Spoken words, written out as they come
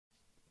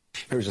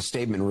Here's a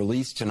statement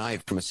released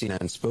tonight from a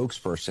CNN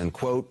spokesperson.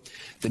 Quote,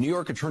 the New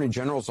York Attorney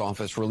General's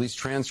office released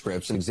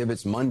transcripts and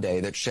exhibits Monday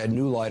that shed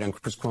new light on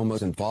Chris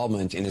Cuomo's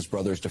involvement in his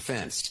brother's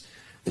defense.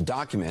 The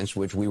documents,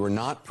 which we were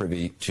not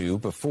privy to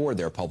before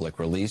their public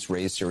release,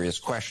 raised serious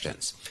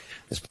questions.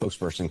 The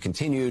spokesperson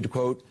continued,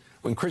 quote,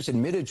 when Chris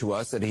admitted to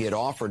us that he had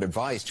offered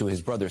advice to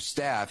his brother's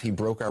staff, he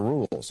broke our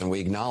rules, and we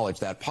acknowledged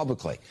that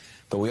publicly.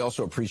 But we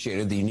also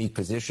appreciated the unique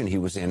position he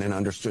was in and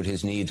understood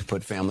his need to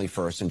put family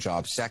first and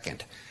jobs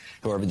second.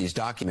 However, these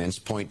documents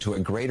point to a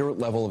greater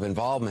level of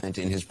involvement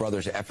in his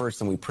brother's efforts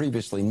than we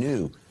previously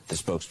knew, the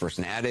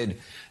spokesperson added.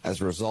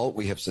 As a result,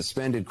 we have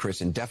suspended Chris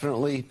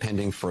indefinitely,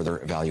 pending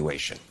further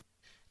evaluation.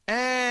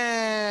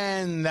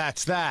 And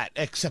that's that,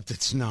 except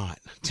it's not.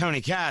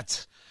 Tony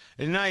Katz,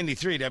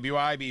 93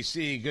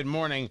 WIBC, good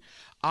morning.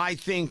 I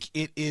think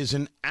it is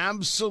an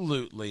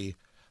absolutely,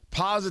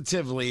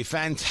 positively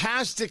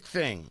fantastic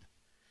thing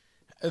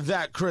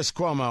that Chris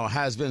Cuomo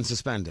has been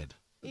suspended.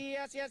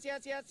 Yes.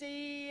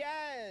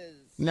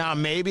 Now,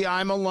 maybe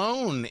I'm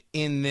alone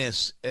in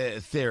this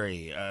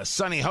theory.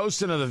 Sunny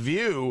Hostin of The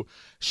View,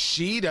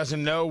 she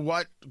doesn't know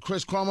what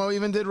Chris Cuomo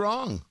even did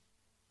wrong.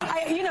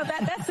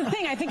 That's the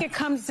thing. I think it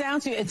comes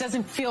down to it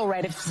doesn't feel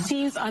right. It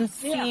seems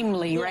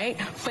unseemly, right?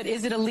 But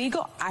is it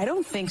illegal? I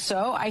don't think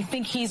so. I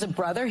think he's a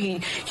brother.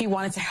 He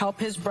wanted to help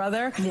his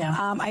brother.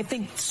 Yeah. I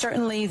think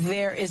certainly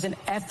there is an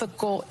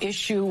ethical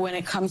issue when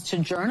it comes to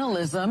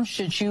journalism.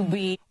 Should you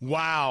be...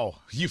 Wow.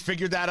 You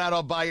figured that out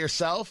all by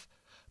yourself?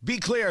 Be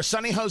clear,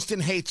 Sunny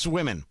Hostin hates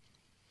women.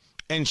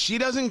 And she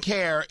doesn't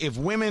care if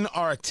women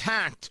are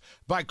attacked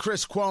by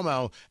Chris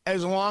Cuomo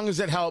as long as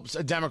it helps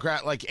a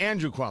Democrat like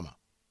Andrew Cuomo.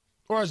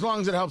 Or as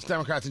long as it helps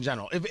Democrats in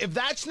general. If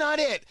that's not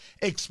it,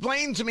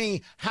 explain to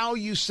me how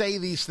you say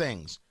these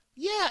things.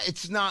 Yeah,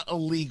 it's not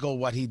illegal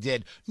what he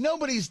did.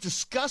 Nobody's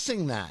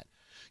discussing that.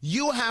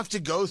 You have to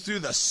go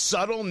through the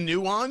subtle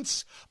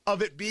nuance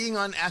of it being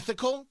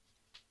unethical.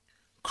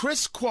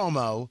 Chris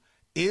Cuomo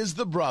is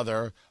the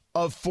brother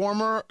of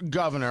former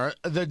governor,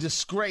 the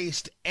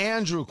disgraced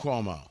Andrew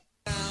Cuomo.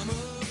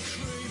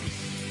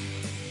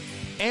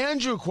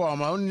 Andrew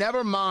Cuomo,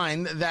 never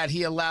mind that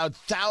he allowed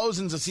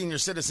thousands of senior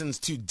citizens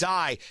to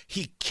die,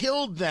 he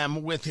killed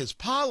them with his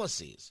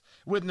policies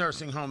with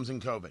nursing homes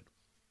and COVID.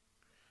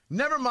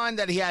 Never mind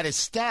that he had his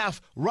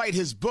staff write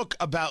his book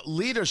about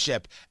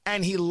leadership,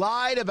 and he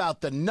lied about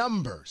the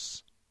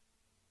numbers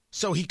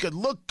so he could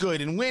look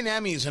good and win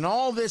Emmys and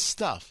all this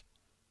stuff.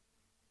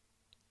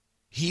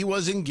 He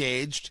was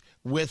engaged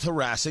with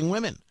harassing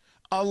women,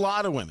 a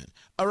lot of women,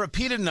 a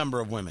repeated number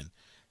of women.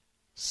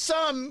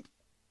 Some...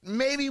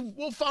 maybe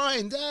we'll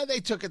find they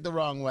took it the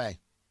wrong way.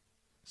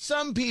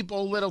 Some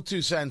people a little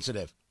too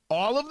sensitive.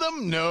 All of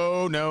them?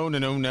 No.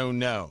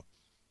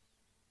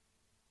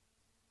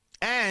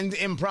 And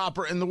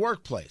improper in the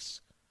workplace.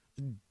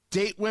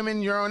 Date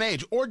women your own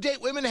age. Or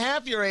date women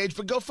half your age,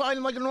 but go find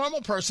them like a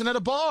normal person at a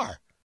bar.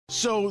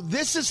 So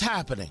this is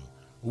happening.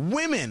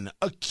 Women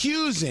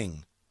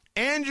accusing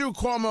Andrew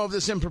Cuomo of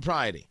this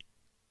impropriety.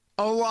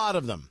 A lot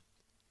of them.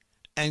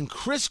 And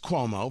Chris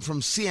Cuomo from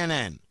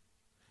CNN.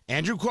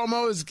 Andrew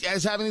Cuomo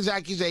is having these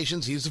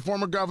accusations. He's the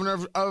former governor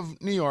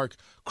of New York.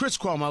 Chris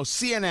Cuomo,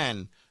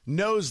 CNN,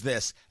 knows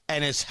this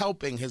and is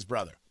helping his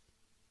brother.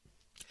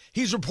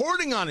 He's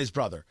reporting on his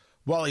brother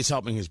while he's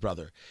helping his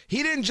brother.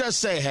 He didn't just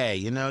say, hey,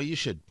 you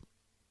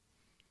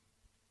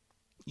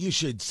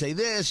should say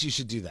this, you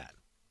should do that.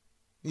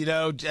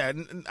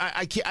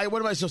 I can't.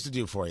 What am I supposed to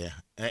do for you,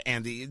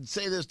 Andy?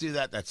 Say this, do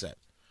that, that's it.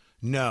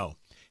 No,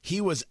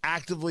 he was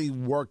actively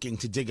working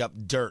to dig up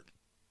dirt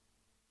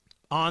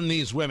on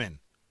these women.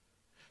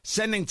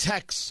 Sending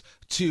texts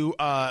to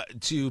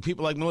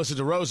people like Melissa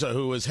DeRosa,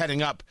 who was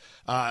heading up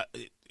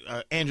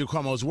Andrew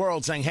Cuomo's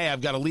world, saying, hey,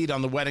 I've got a lead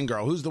on the wedding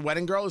girl. Who's the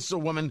wedding girl? It's a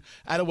woman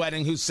at a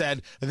wedding who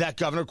said that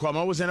Governor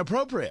Cuomo was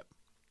inappropriate.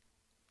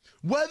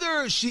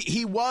 Whether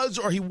he was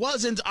or he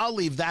wasn't, I'll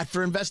leave that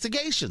for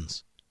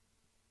investigations.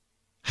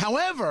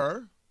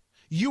 However,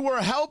 you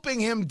were helping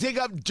him dig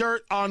up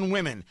dirt on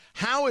women.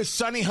 How is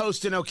Sunny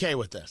Hostin okay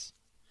with this?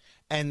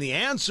 And the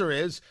answer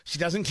is she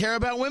doesn't care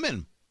about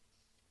women.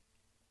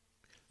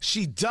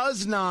 She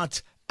does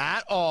not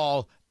at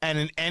all and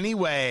in any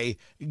way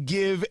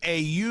give a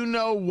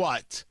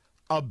you-know-what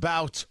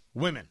about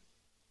women.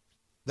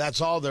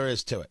 That's all there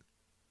is to it.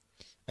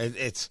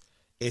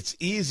 It's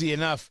easy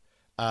enough,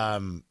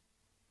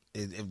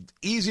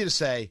 easy to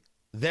say,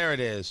 there it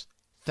is,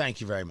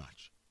 thank you very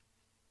much.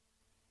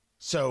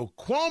 So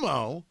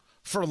Cuomo,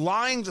 for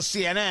lying to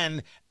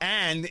CNN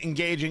and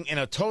engaging in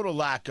a total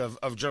lack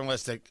of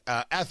journalistic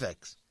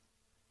ethics,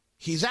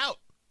 he's out.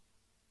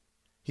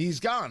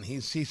 He's gone.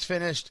 He's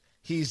finished.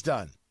 He's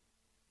done.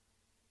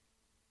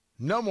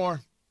 No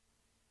more.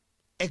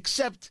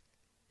 Except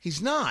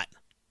he's not.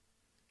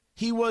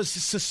 He was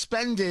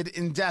suspended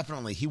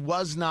indefinitely. He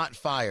was not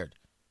fired.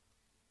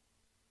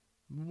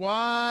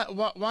 Why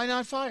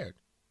not fired?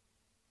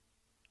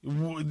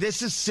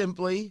 This is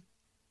simply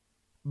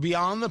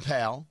beyond the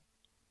pale.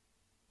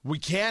 We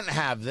can't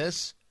have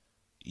this.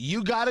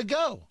 You got to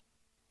go.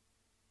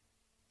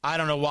 I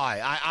don't know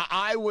why.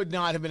 I would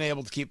not have been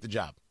able to keep the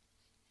job.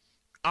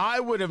 I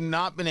would have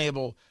not been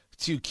able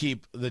to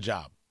keep the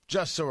job,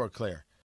 just so we're clear.